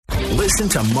Listen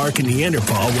to Mark and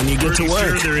Neanderthal when you get to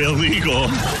work. Sure they're illegal.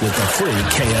 With the free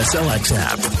KSLX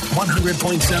app.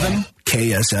 100.7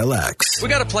 KSLX. We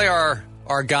got to play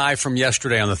our guy from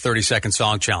yesterday on the 30-second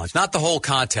song challenge. Not the whole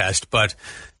contest, but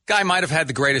guy might have had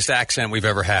the greatest accent we've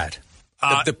ever had.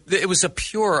 It was a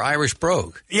pure Irish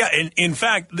brogue. Yeah, in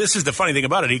fact, this is the funny thing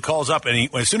about it. He calls up, and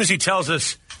as soon as he tells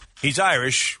us he's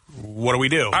Irish, what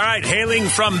do? All right, hailing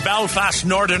from Belfast,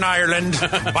 Northern Ireland,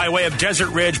 by way of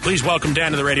Desert Ridge, please welcome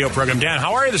Dan to the radio program. Dan,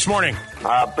 how are you this morning?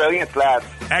 Brilliant, lad.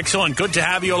 Excellent. Good to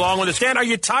have you along with us. Dan, are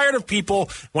you tired of people,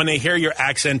 when they hear your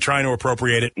accent, trying to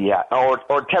appropriate it? Yeah, or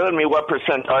telling me what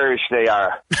percent Irish they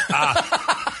are.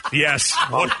 Yes.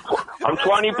 I'm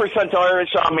 20% Irish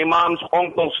on my mom's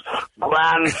uncle's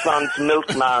grandson's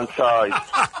milkman side.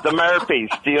 The Murphys.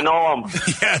 Do you know them?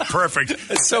 Yeah, perfect.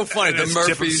 It's so funny. The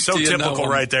Murphys. So typical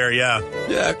right there, yeah.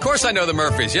 Yeah, of course I know the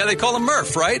Murphys. Yeah, they call them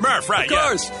Murph, right? Murph, right, of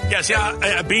course. Yeah. Yes,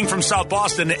 yeah. Being from South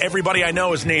Boston, everybody I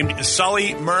know is named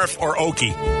Sully, Murph, or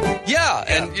Okie. Yeah,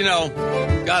 and,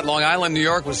 God, Long Island, New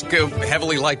York was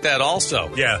heavily like that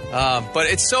also. Yeah. But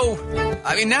it's so...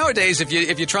 I mean, nowadays, if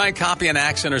you try and copy an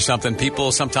accent or something,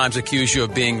 people sometimes accuse you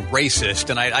of being racist,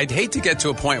 and I'd hate to get to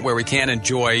a point where we can't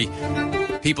enjoy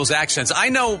people's accents. I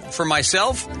know for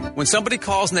myself, when somebody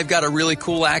calls and they've got a really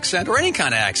cool accent or any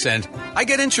kind of accent, I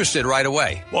get interested right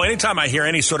away. Well, anytime I hear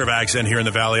any sort of accent here in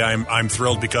the Valley, I'm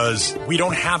thrilled because we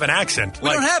don't have an accent. We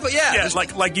don't have it, yeah. Yeah,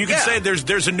 like you can say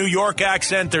there's a New York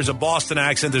accent, there's a Boston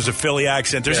accent, there's a Philly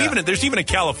accent, there's even a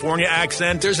California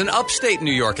accent. There's an upstate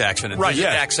New York accent. Right, there's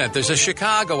an accent. There's a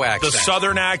Chicago accent. The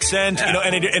Southern accent,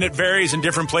 and it varies in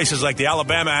different places. Like the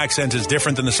Alabama accent is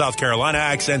different than the South Carolina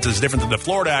accent, is different than the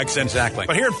Florida accent. Exactly.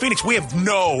 But here in Phoenix, we have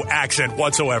no accent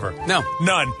whatsoever. No.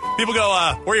 None. People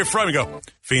go, where are you from? You go,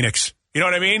 Phoenix. You know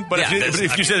what I mean? But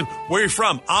if you said, where are you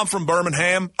from? I'm from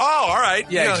Birmingham. Oh, all right.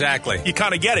 Yeah, exactly. You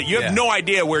kind of get it. You have no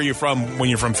idea where you're from when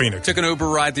you're from Phoenix. Took an Uber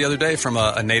ride the other day from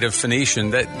a native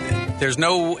Phoenician that there's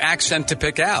no accent to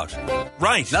pick out.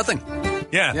 Right. Nothing.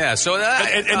 Yeah. Yeah, so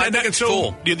I think it's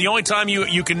cool. The only time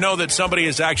you can know that somebody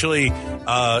is actually,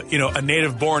 a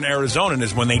native-born Arizonan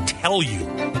is when they tell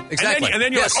you. Exactly. And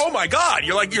then you're like, oh my God!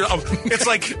 It's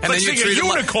like and then you treat a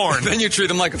unicorn. Then you treat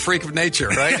them like a freak of nature,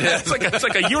 right? Yeah, it's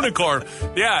like a unicorn.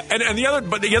 Yeah. And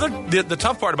the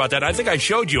tough part about that, I think I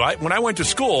showed you. When I went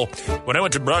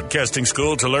to broadcasting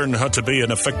school to learn how to be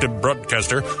an effective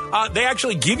broadcaster, they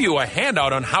actually give you a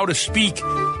handout on how to speak.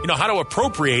 How to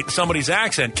appropriate somebody's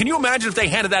accent. Can you imagine if they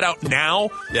handed that out now?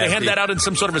 Yeah, they handed that out in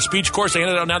some sort of a speech course. They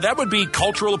handed it out now. That would be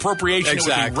cultural appropriation.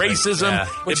 Exactly. It would be racism. Yeah.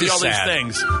 It'd be all these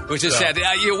things. Which is sad.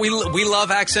 We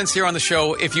love accents here on the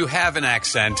show. If you have an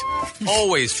accent,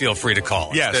 always feel free to call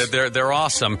us. Yes. They're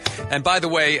awesome. And by the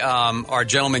way, our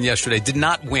gentleman yesterday did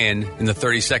not win in the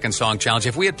 30-second song challenge.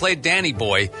 If we had played Danny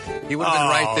Boy, he would have been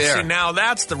right there. See, now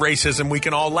that's the racism we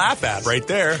can all laugh at right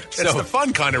there. It's the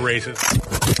fun kind of racism.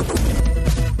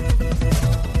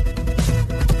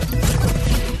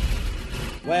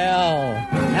 Well,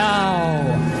 now,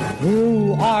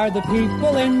 who are the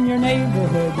people in your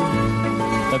neighborhood?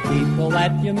 The people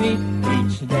that you meet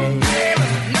each day. Yeah,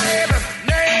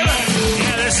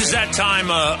 this is that time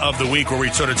of the week where we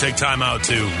sort of take time out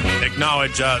to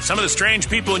acknowledge some of the strange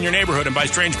people in your neighborhood. And by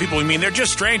strange people, we mean they're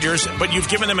just strangers, but you've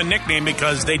given them a nickname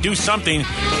because they do something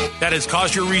that has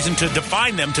caused your reason to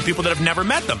define them to people that have never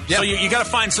met them. Yep. So you got to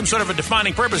find some sort of a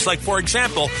defining purpose. Like, for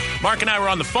example, Mark and I were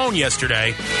on the phone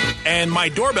yesterday, and my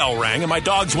doorbell rang, and my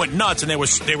dogs went nuts, and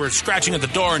they were scratching at the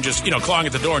door and just, clawing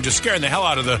at the door and just scaring the hell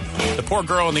out of the poor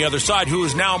girl on the other side, who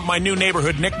is now my new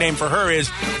neighborhood nickname for her is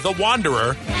The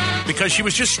Wanderer, because she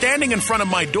was just standing in front of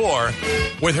my door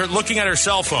with her looking at her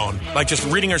cell phone, like just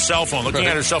reading her cell phone, looking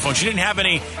at her cell phone. She didn't have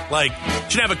any,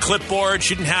 she didn't have a clipboard.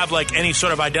 She didn't have, any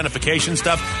sort of identification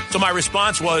stuff. So my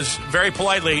response was, very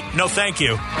politely, no thank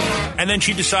you. And then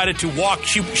she decided to walk.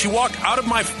 She walked out of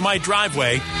my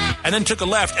driveway and then took a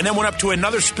left and then went up to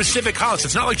another specific house.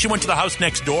 It's not like she went to the house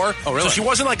next door. Oh, really? So she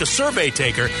wasn't like a survey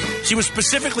taker. She was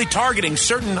specifically targeting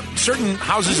certain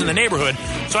houses in the neighborhood.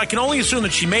 So I can only assume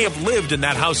that she may have lived in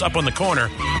that house up on the corner,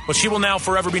 but she will now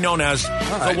forever be known as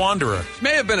The Wanderer. She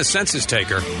may have been a census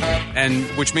taker, and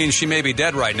which means she may be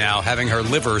dead right now, having her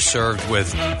liver served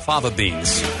with fava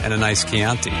beans and a nice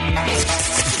Chianti.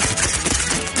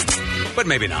 But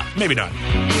maybe not. Maybe not.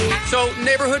 So,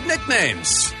 neighborhood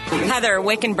nicknames. Heather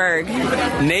Wickenberg.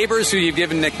 Neighbors who you've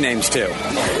given nicknames to?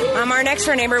 Our next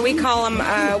door neighbor, we call him,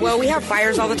 we have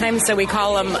fires all the time, so we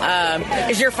call him,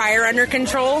 is your fire under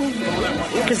control?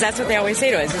 Because that's what they always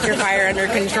say to us, is your fire under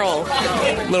control?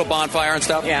 Little bonfire and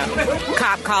stuff? Yeah.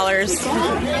 Cop callers.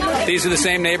 These are the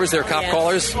same neighbors? They're cop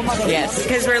callers? Yes,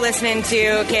 because we're listening to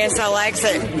KSLX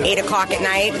at 8 o'clock at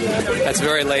night. That's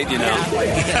very late, you know.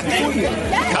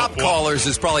 Cop callers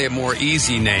is probably a more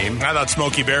easy name. I thought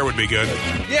Smokey Bear would be good.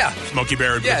 Yeah. Smokey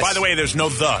Bear would be. Yes. By the way, there's no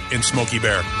the in Smokey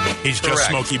Bear. He's just Correct.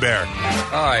 Smokey Bear.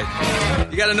 All right.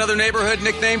 You got another neighborhood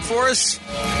nickname for us?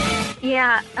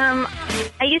 Yeah,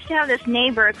 I used to have this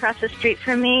neighbor across the street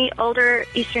from me, older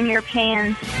Eastern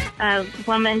European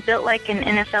woman built like an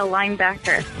NFL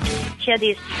linebacker. She had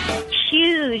these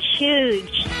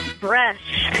huge breasts,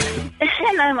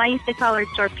 and I used to call her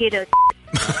Torpedo.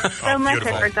 So much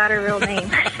beautiful. I forgot her real name.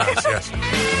 Nice, yes.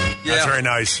 Yeah. That's very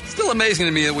nice. Still amazing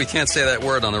to me that we can't say that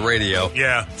word on the radio.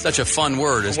 Yeah. Such a fun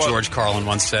word, as Well- George Carlin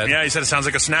once said. Yeah, he said it sounds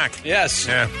like a snack. Yes.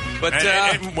 Yeah. But,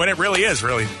 And when it really is,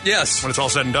 really. Yes. When it's all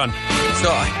said and done. So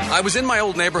I was in my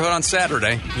old neighborhood on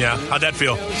Saturday. Yeah. How'd that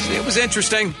feel? It was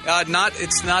interesting.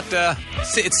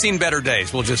 It's seen better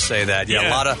days. We'll just say that. Yeah. Yeah.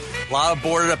 A lot of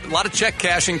boarded up, a lot of check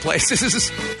cashing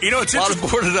places. You know, it's a lot of interesting.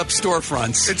 boarded up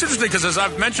storefronts. It's interesting because, as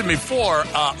I've mentioned before,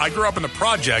 I grew up in the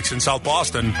projects in South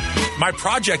Boston. My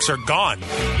projects are gone.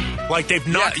 Like, they've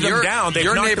knocked them down. They've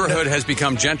Your knocked them neighborhood down. has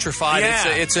become gentrified. Yeah.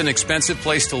 It's an expensive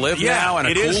place to live Yeah, now and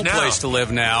a it is cool now. place to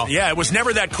live now. Yeah, it was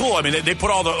never that cool. I mean, they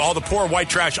put all the poor white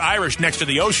trash Irish next to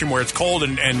the ocean where it's cold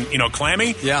and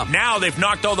clammy. Yeah. Now they've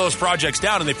knocked all those projects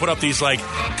down and they put up these like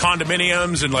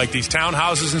condominiums and like these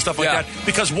townhouses and stuff like Yeah. that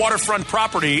because waterfront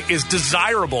property is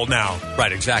desirable now.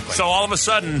 Right, exactly. So all of a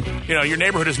sudden, your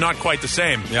neighborhood is not quite the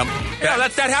same. Yep. Yeah,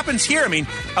 that happens here. I mean,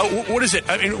 what is it?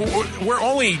 I mean, we're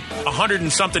only 100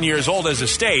 and something years old as a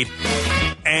state.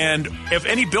 And if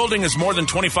any building is more than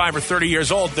 25 or 30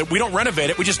 years old, that we don't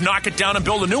renovate it, we just knock it down and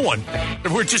build a new one.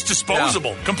 We're just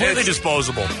disposable, completely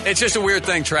disposable. It's just a weird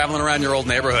thing traveling around your old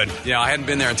neighborhood. I hadn't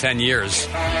been there in 10 years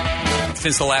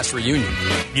since the last reunion.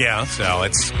 Yeah. So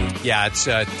it's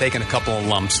taken a couple of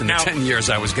lumps in the 10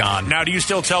 years I was gone. Now, do you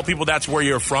still tell people that's where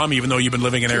you're from, even though you've been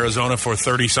living in Arizona for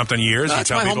 30-something years? That's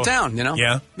you tell my people? hometown,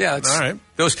 Yeah? Yeah. All right.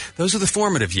 Those are the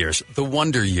formative years, the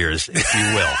wonder years, if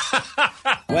you will.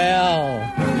 Well,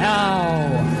 now,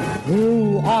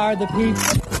 who are the people?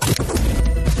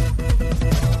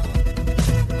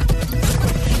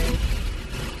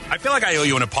 I feel like I owe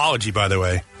you an apology, by the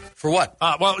way. For what?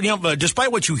 Well,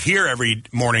 despite what you hear every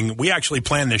morning, we actually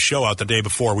plan this show out the day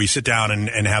before. We sit down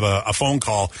and have a phone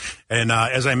call. And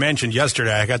as I mentioned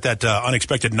yesterday, I got that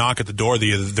unexpected knock at the door,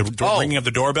 the ringing of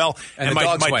the doorbell. And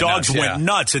my dogs went went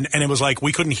nuts. And it was like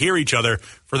we couldn't hear each other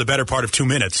for the better part of 2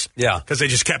 minutes. Yeah. Because they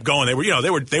just kept going.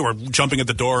 They were jumping at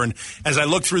the door. And as I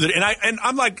looked through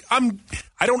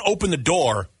I don't open the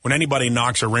door when anybody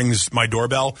knocks or rings my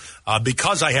doorbell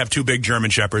because I have two big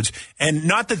German Shepherds. And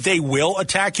not that they will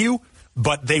attack you,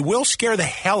 but they will scare the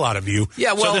hell out of you.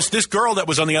 Yeah, well, so this girl that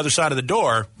was on the other side of the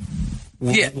door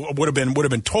would have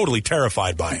been totally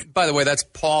terrified by it. By the way, that's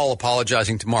Paul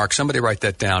apologizing to Mark. Somebody write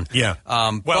that down. Yeah.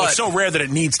 It's so rare that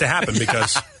it needs to happen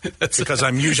because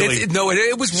I'm usually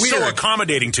it was weird. So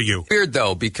accommodating to you. Weird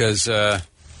though because.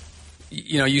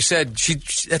 You said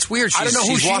that's weird. I don't know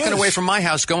who she's she walking is. away from my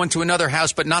house, going to another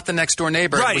house, but not the next door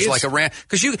neighbor. Right, It was like a rant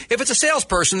because if it's a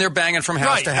salesperson, they're banging from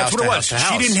house to house. That's what to it house was. to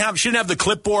house. She didn't have the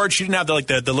clipboard. She didn't have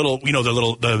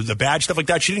the badge stuff like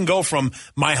that. She didn't go from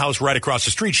my house right across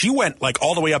the street. She went like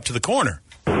all the way up to the corner.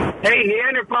 Hey,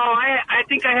 Neanderthal, I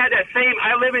think I had that same.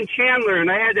 I live in Chandler,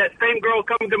 and I had that same girl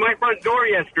come to my front door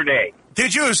yesterday.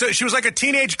 Did you? So she was like a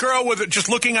teenage girl with just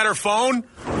looking at her phone?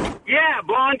 Yeah,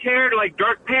 blonde haired, like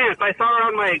dark pants. I saw her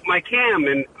on my cam,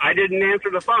 and I didn't answer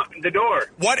the door.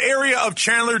 What area of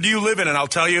Chandler do you live in? And I'll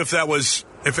tell you if it was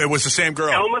the same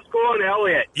girl. Elma School and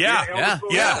Elliott. Yeah.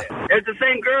 It's the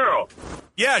same girl.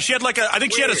 Yeah, she had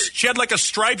she had like a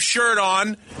striped shirt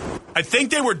on. I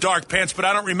think they were dark pants, but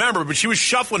I don't remember. But she was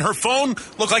shuffling. Her phone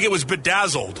looked like it was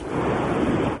bedazzled.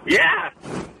 Yeah,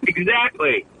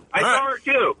 exactly. I saw her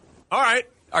too. All right.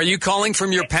 Are you calling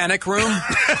from your panic room?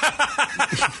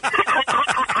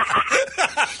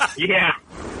 Yeah.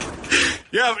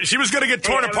 Yeah, she was going to get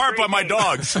torn apart by my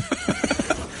dogs.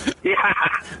 Yeah.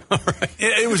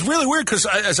 It was really weird because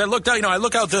as I looked out, I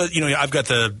look out I've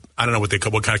got I don't know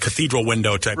what kind of cathedral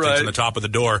window type things on the top of the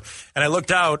door. And I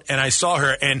looked out and I saw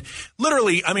her. And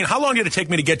literally, I mean, how long did it take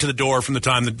me to get to the door from the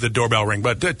time the doorbell rang?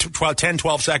 But 10,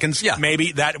 12 seconds,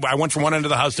 maybe. That I went from one end of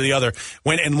the house to the other,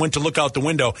 went to look out the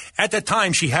window. At that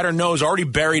time, she had her nose already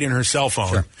buried in her cell phone.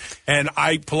 Sure. And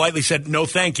I politely said no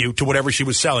thank you to whatever she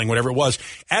was selling, whatever it was.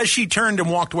 As she turned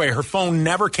and walked away, her phone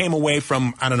never came away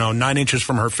from, 9 inches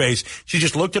from her face. She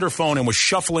just looked at her phone and was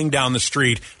shuffling down the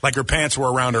street like her pants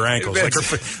were around her ankles.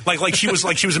 Like she was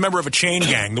a member of a chain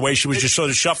gang, the way she was just sort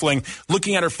of shuffling,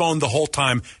 looking at her phone the whole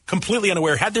time, completely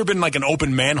unaware. Had there been like an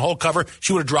open manhole cover,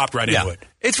 she would have dropped right into it.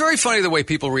 It's very funny the way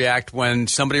people react when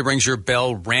somebody rings your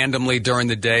bell randomly during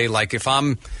the day. Like if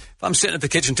I'm sitting at the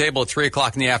kitchen table at 3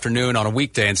 o'clock in the afternoon on a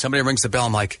weekday and somebody rings the bell,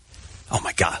 I'm like, oh,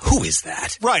 my God, who is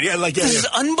that? Right, This is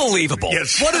unbelievable.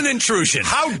 Yes. What an intrusion.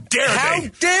 How dare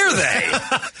they?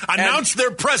 Announce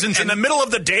their presence in the middle of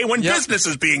the day when business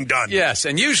is being done. Yes,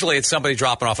 and usually it's somebody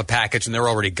dropping off a package and they're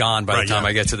already gone by the time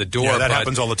I get to the door. Yeah, that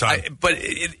happens all the time. But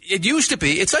it used to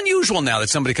be, it's unusual now that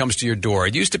somebody comes to your door.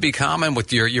 It used to be common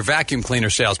with your vacuum cleaner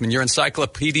salesman, your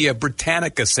Encyclopedia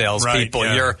Britannica salespeople,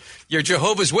 your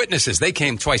Jehovah's Witnesses. They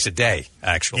came twice a day,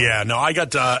 actually. Yeah, no, I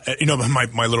got,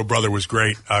 my little brother was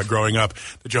great growing up.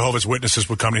 The Jehovah's Witnesses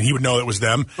would come in, and he would know it was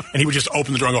them, and he would just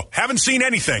open the door and go, haven't seen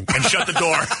anything, and shut the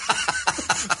door.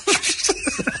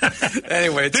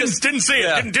 Anyway, didn't see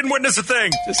it, didn't witness a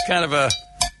thing. Just kind of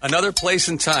another place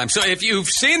and time. So if you've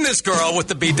seen this girl with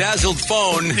the bedazzled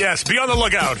phone... Yes, be on the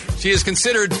lookout. She is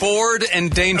considered bored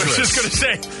and dangerous. I was just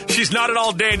going to say, she's not at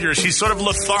all dangerous. She's sort of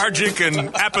lethargic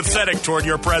and apathetic toward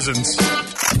your presence.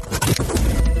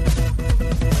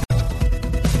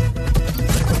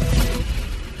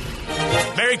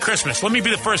 Merry Christmas. Let me be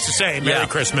the first to say Merry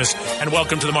Christmas and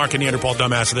welcome to the Mark and Neanderthal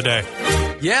Dumbass of the Day.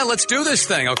 Yeah, let's do this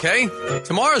thing, okay?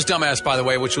 Tomorrow's Dumbass, by the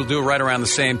way, which we'll do right around the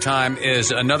same time,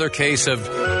 is another case of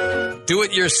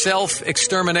do-it-yourself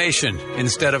extermination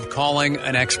instead of calling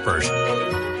an expert.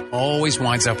 Always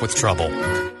winds up with trouble.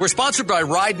 We're sponsored by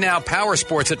Ride Now Power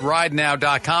Sports at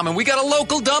RideNow.com, and we got a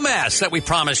local dumbass that we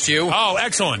promised you. Oh,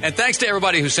 excellent. And thanks to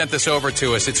everybody who sent this over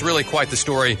to us. It's really quite the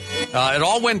story. It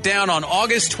all went down on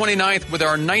August 29th with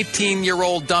our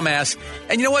 19-year-old dumbass.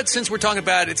 And you know what? Since we're talking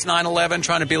about it's 9/11,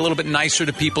 trying to be a little bit nicer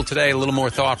to people today, a little more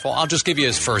thoughtful, I'll just give you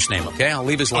his first name, okay? I'll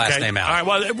leave his last name out. All right,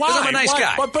 well, why? I'm a nice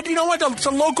guy. But you know what? It's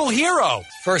a local hero.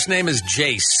 First name is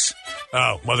Jace.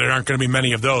 Oh, well, there aren't going to be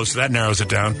many of those, so that narrows it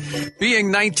down.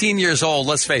 Being 19 years old,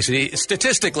 let's face it,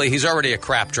 statistically, he's already a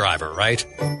crap driver, right?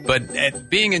 But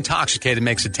being intoxicated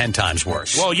makes it 10 times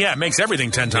worse. Well, yeah, it makes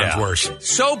everything 10 times worse.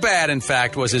 So bad, in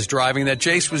fact, was his driving that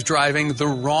Jace was driving the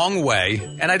wrong way.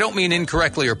 And I don't mean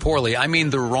incorrectly or poorly. I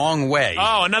mean the wrong way.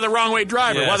 Oh, another wrong way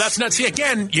driver. Yes. Well, that's not... See,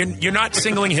 again, you're not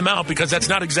singling him out because that's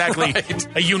not exactly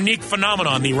a unique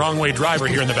phenomenon, the wrong way driver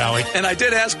here in the Valley. And I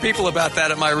did ask people about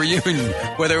that at my reunion,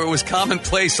 whether it was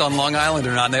commonplace on Long Island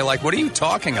or not, and they're like, what are you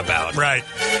talking about? Right.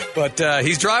 But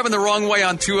he's driving the wrong way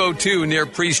on 202 near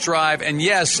Priest Drive, and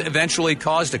yes, eventually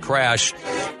caused a crash.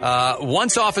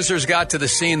 Once officers got to the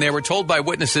scene, they were told by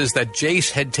witnesses that Jace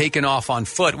had taken off on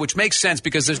foot, which makes sense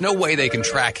because there's no way they can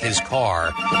track his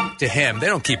car to him. They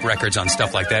don't keep records on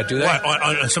stuff like that, do they? What,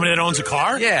 on somebody that owns a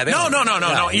car? Yeah.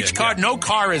 No. Each car, no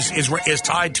car is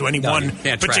tied to any one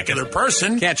particular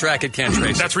person. Can't track it, can't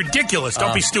trace it. That's ridiculous.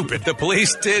 Don't be stupid. The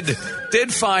police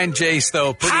did find Jace,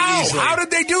 though, pretty easily. How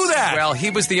did they do that? Well, he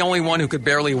was the only one who could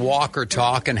barely walk or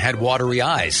talk and had watery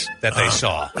eyes that they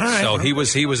saw. Right. So he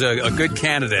was a good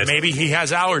candidate. Maybe he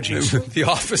has allergies. The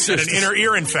officers... And an inner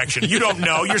ear infection. You don't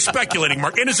know. You're speculating,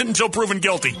 Mark. Innocent until proven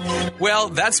guilty. Well,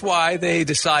 that's why they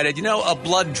decided, a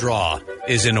blood draw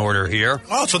is in order here.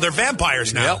 Oh, so they're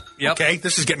vampires now. Yep. Okay,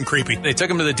 this is getting creepy. They took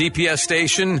him to the DPS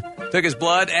station, took his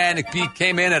blood, and he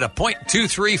came in at a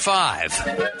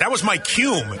 .235. That was my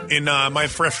cum in my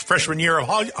freshman year of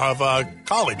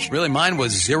college. Really, mine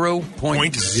was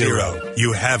 0.0.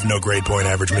 You have no grade point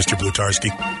average, Mr. Blutarski.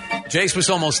 Jace was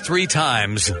almost 3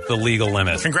 times the legal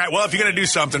limit. Well, if you're going to do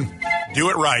something, do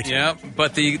it right. Yeah,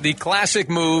 but the classic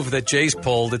move that Jace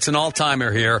pulled, it's an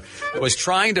all-timer here, was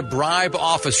trying to bribe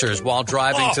officers while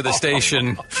driving to the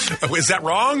station. Is that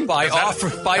wrong? By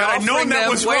offering them...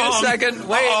 Wait a second.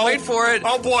 Wait for it.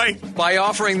 Oh, boy. By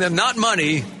offering them not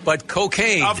money, but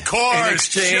cocaine. Of course. In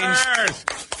exchange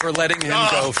for letting him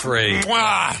go free.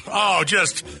 Oh,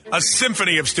 just a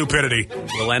symphony of stupidity.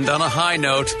 We'll end on a high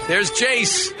note. There's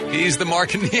Jace. He's the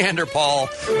Mark and Neanderthal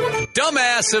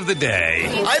dumbass of the day.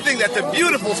 I think that's a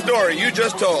beautiful story you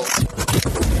just told.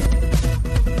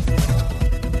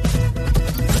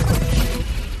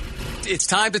 It's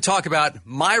time to talk about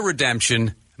my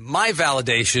redemption, my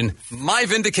validation, my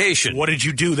vindication. What did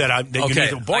you do that you need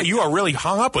to... Boy, you are really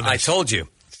hung up with this. I told you.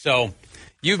 So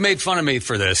you've made fun of me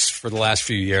for this for the last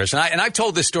few years. And I've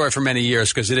told this story for many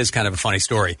years because it is kind of a funny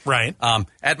story. Right.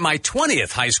 At my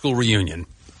 20th high school reunion,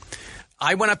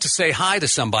 I went up to say hi to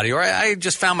somebody, or I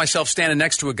just found myself standing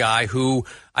next to a guy who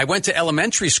I went to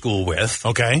elementary school with.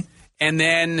 Okay. And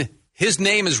then his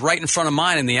name is right in front of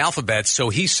mine in the alphabet, so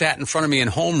he sat in front of me in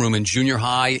homeroom in junior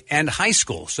high and high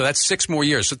school. So that's 6 more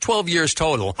years, so 12 years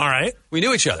total. All right. We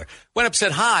knew each other. Went up,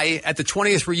 said hi at the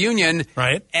 20th reunion.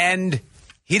 Right. And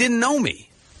he didn't know me.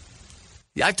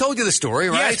 I've told you the story,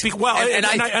 right? Yes, well, and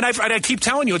I keep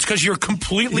telling you, it's because you're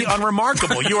completely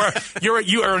unremarkable. You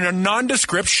are a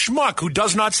nondescript schmuck who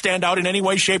does not stand out in any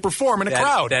way, shape, or form in a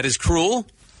crowd. That is cruel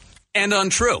and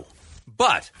untrue.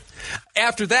 But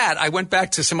after that, I went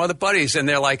back to some other buddies, and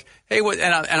they're like, "Hey, what?"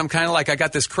 And I'm kind of like, I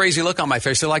got this crazy look on my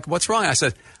face. They're like, "What's wrong?" I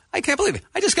said, "I can't believe it.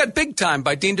 I just got big time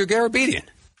by Dean Garabedian.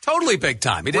 Totally big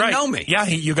time. He didn't know me." Yeah,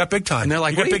 you got big time. And they're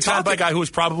like, you got big time by a guy who was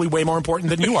probably way more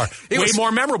important than you are. Way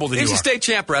more memorable than you are. He was a state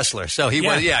champ wrestler, so he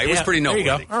was pretty noteworthy.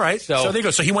 There you go. All right. So there you go.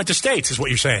 So he went to States, is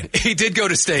what you're saying. He did go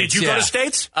to States. Did you go to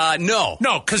States? No.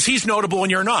 No, because he's notable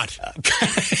and you're not.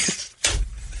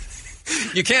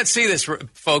 You can't see this,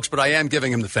 folks, but I am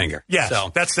giving him the finger. Yeah,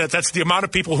 so. That's the amount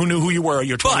of people who knew who you were at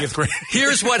your 20th grade.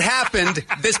 Here's what happened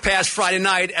this past Friday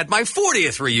night at my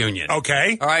 40th reunion.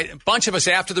 Okay. All right. A bunch of us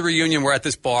after the reunion were at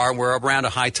this bar. We're around a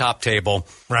high-top table.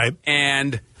 Right.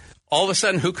 And all of a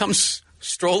sudden, who comes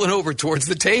strolling over towards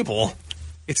the table?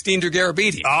 It's Dean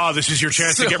Garabedian. Oh, this is your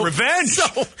chance to get revenge.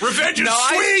 Revenge is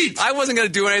sweet. I wasn't going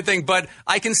to do anything, but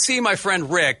I can see my friend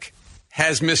Rick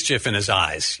has mischief in his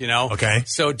eyes, you know? Okay.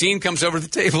 So Dean comes over to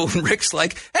the table, and Rick's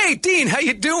like, "Hey, Dean, how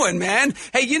you doing, man?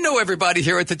 Hey, you know everybody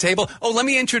here at the table. Oh, let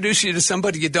me introduce you to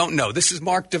somebody you don't know. This is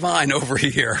Mark Devine over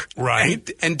here." Right.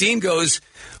 And Dean goes,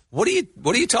 What are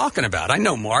you talking about? I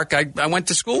know Mark. I went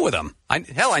to school with him.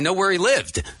 I know where he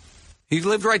lived. He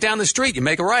lived right down the street. You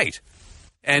make a right.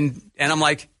 And I'm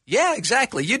like, "Yeah,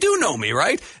 exactly. You do know me,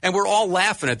 right?" And we're all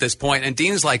laughing at this point. And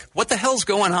Dean's like, "What the hell's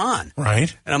going on?"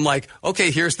 Right. And I'm like,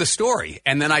 "Okay, here's the story."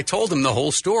 And then I told him the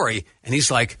whole story. And he's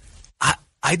like,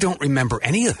 I don't remember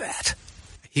any of that.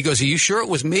 He goes, "Are you sure it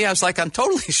was me?" I was like, "I'm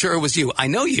totally sure it was you. I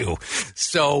know you."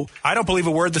 So I don't believe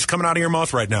a word that's coming out of your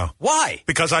mouth right now. Why?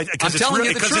 Because I'm telling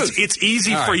you the truth. It's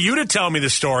easy for you to tell me the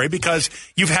story because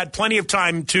you've had plenty of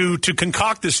time to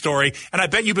concoct this story, and I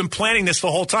bet you've been planning this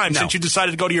the whole time since you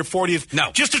decided to go to your 40th.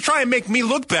 No, just to try and make me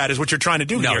look bad is what you're trying to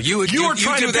do here. You are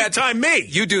trying to big time me.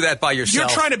 You do that by yourself.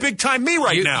 You're trying to big time me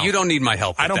right now. You don't need my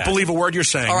help. I don't believe a word you're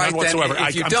saying. All right, none whatsoever.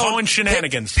 Then, I'm calling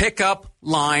shenanigans. Pick up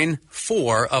line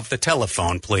 4 of the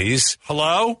telephone, please.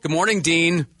 Hello? Good morning,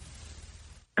 Dean.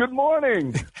 Good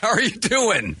morning. How are you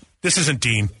doing? This isn't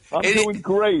Dean. I'm doing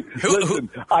great. Listen,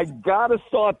 I got to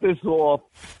start this off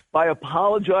by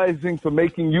apologizing for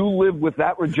making you live with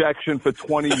that rejection for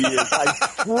 20 years.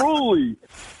 I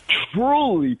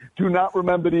truly do not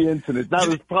remember the incident. Now,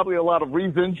 there's probably a lot of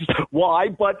reasons why,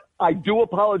 but I do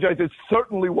apologize. It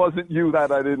certainly wasn't you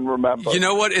that I didn't remember. You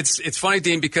know what? It's funny,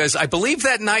 Dean, because I believe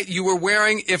that night you were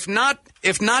wearing, if not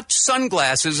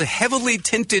sunglasses, heavily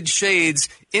tinted shades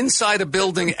inside a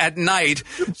building at night.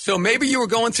 So maybe you were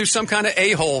going through some kind of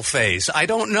a-hole phase. I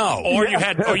don't know. Or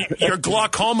your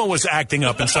glaucoma was acting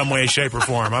up in some way, shape, or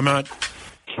form. I'm not...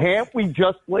 Can't we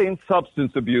just blame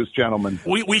substance abuse, gentlemen?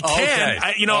 We can. Okay.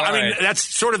 I mean,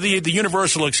 that's sort of the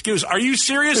universal excuse. Are you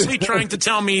seriously trying to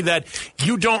tell me that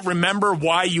you don't remember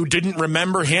why you didn't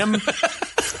remember him?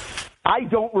 I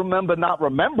don't remember not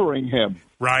remembering him.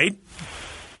 Right.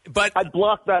 But I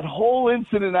blocked that whole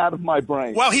incident out of my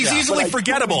brain. Well, he's easily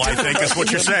forgettable, I think, is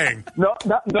what you're saying.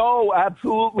 No,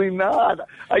 absolutely not.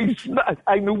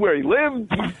 I knew where he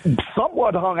lived. We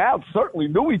somewhat hung out. Certainly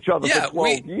knew each other for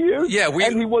 12 years.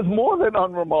 And he was more than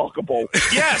unremarkable.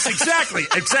 Yes, exactly.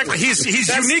 He's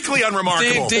uniquely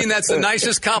unremarkable. Dean, that's the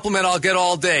nicest compliment I'll get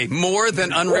all day. More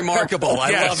than unremarkable.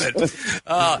 I love it.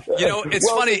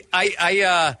 It's funny.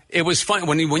 It was fun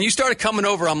when you started coming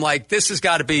over. I'm like, this has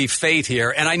got to be fate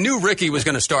here. And I knew Ricky was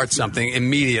going to start something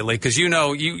immediately because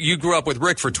you grew up with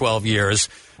Rick for 12 years,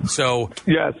 so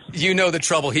yes, you know the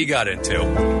trouble he got into.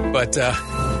 But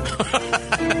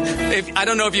I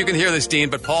don't know if you can hear this, Dean,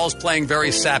 but Paul's playing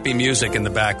very sappy music in the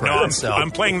background. No,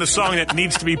 I'm playing the song that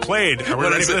needs to be played.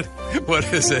 What is it? What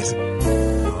is it?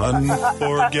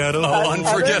 Unforgettable. Oh,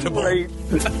 unforgettable.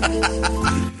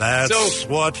 That's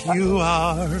what you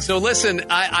are. So listen,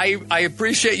 I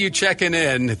appreciate you checking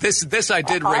in. This I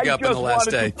did rig up in the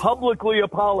last day. I just wanted to publicly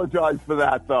apologize for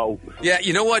that, though. Yeah,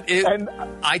 you know what?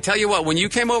 I tell you what, when you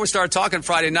came over and started talking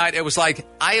Friday night, I was like,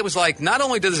 not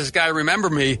only does this guy remember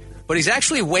me, but he's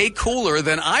actually way cooler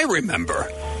than I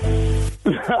remember.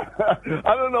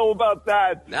 I don't know about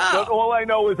that. No. But all I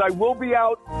know is I will be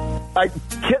out.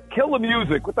 Kill the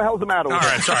music. What the hell's the matter with All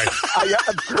right, sorry.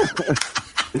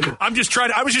 I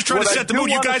was just trying to set the mood.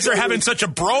 You guys are having such a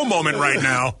bro moment right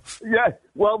now. Yeah,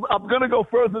 well, I'm going to go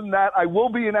further than that. I will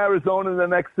be in Arizona in the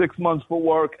next 6 months for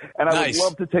work, and I would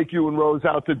love to take you and Rose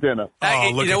out to dinner.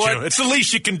 Oh, look at you. It's the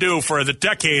least you can do for the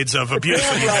decades of abuse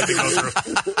that you had to go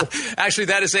through. Actually,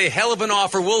 that is a hell of an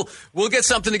offer. We'll get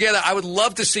something together. I would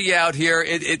love to see you out here.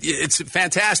 It's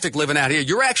fantastic living out here.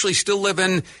 You're actually still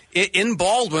living in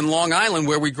Baldwin, Long Island,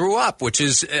 where we grew up, which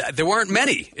is there weren't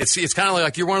many. It's kind of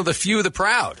like you're one of the few of the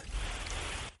proud.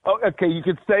 Oh, okay, you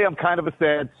could say I'm kind of a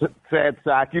sad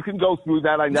sack. You can go through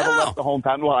that. I never left the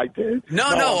hometown. Well, I did. No,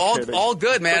 all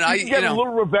good, man. But you can get a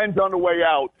little revenge on the way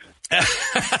out.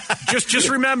 Just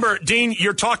remember, Dean,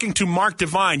 you're talking to Mark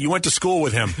Devine. You went to school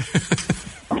with him.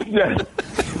 Yes.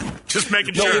 Just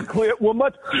making sure. We're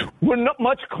much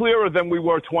clearer than we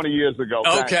were 20 years ago.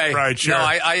 Okay. Right, sure. No,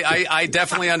 I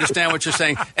definitely understand what you're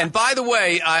saying. And by the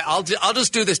way, I'll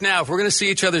just do this now. If we're going to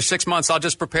see each other 6 months, I'll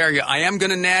just prepare you. I am going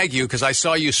to nag you because I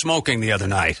saw you smoking the other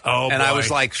night. Oh, and boy. I was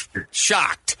like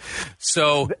shocked.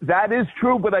 So that is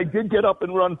true, but I did get up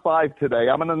and run 5 today.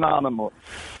 I'm an anomaly.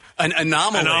 An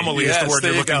anomaly. Anomaly is the word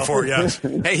you're looking for, yes.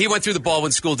 Hey, he went through the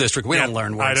Baldwin School District. We don't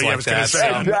learn words like that.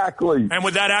 Say, exactly. And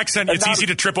with that accent, it's easy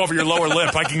to trip over your lower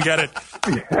lip. I can get it.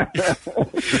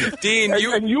 Dean,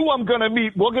 I'm going to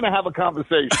meet. We're going to have a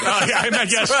conversation.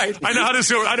 Yes. Right. I know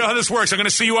how this works. I'm going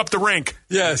to see you up the rink.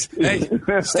 Yes. Hey,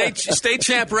 state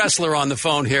champ wrestler on the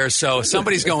phone here, so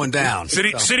somebody's going down.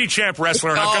 City champ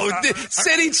wrestler.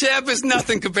 City champ is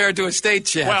nothing compared to a state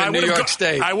champ in New York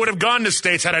State. I would have gone to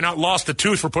states had I not lost a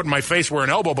tooth for putting my face where an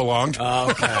elbow belonged.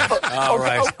 Okay. All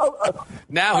right.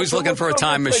 Now who's looking for a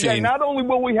time machine? Not only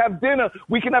will we have dinner,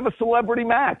 we can have a celebrity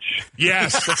match.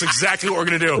 Yes, that's exactly what we're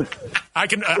going to do.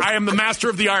 I am the master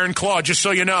of the Iron Claw, just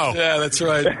so you know. Yeah, that's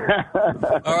right.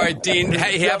 All right, Dean.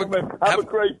 Hey, have a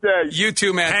great day. You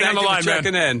too, man. Hang on the line, for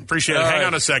checking in. Appreciate it. Hang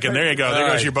on a second. There you go. There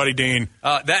goes your buddy Dean.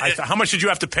 How much did you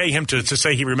have to pay him to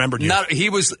say he remembered you? He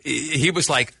was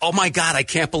like, oh my God, I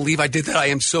can't believe I did that. I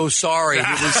am so sorry. It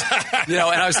was, and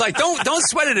I was like, don't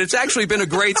sweat it. It's actually been a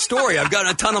great story. I've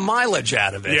gotten a ton of mileage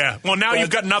out of it. Yeah. Well, now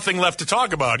you've got nothing left to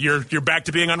talk about. You're back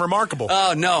to being unremarkable.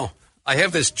 Oh, no. I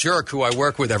have this jerk who I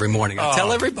work with every morning. I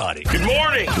tell everybody. Good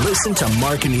morning. Listen to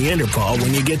Mark and Neanderthal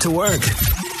when you get to work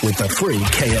with the free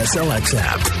KSLX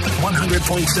app.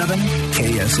 100.7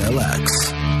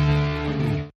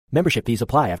 KSLX. Membership fees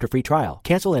apply after free trial.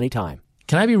 Cancel anytime.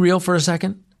 Can I be real for a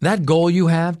second? That goal you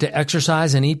have to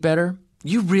exercise and eat better,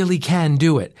 you really can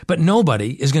do it. But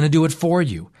nobody is going to do it for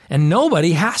you. And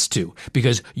nobody has to,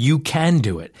 because you can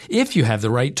do it if you have the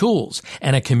right tools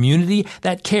and a community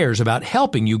that cares about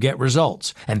helping you get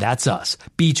results. And that's us,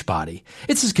 Beachbody.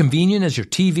 It's as convenient as your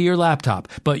TV or laptop,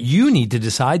 but you need to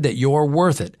decide that you're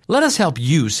worth it. Let us help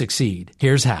you succeed.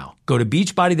 Here's how. Go to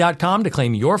Beachbody.com to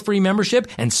claim your free membership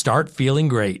and start feeling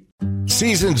great.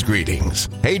 Season's greetings.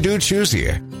 Hey Dude Shoes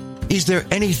here. Is there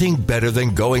anything better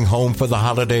than going home for the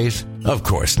holidays? Of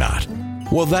course not.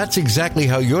 Well, that's exactly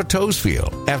how your toes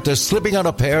feel after slipping on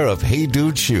a pair of Hey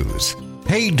Dude shoes.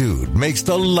 Hey Dude makes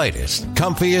the lightest,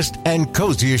 comfiest, and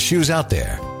coziest shoes out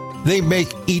there. They make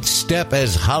each step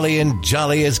as holly and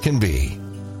jolly as can be.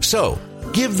 So,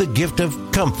 give the gift of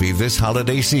comfy this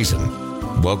holiday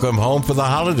season. Welcome home for the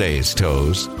holidays,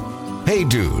 toes. Hey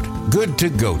Dude, good to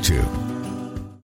go to.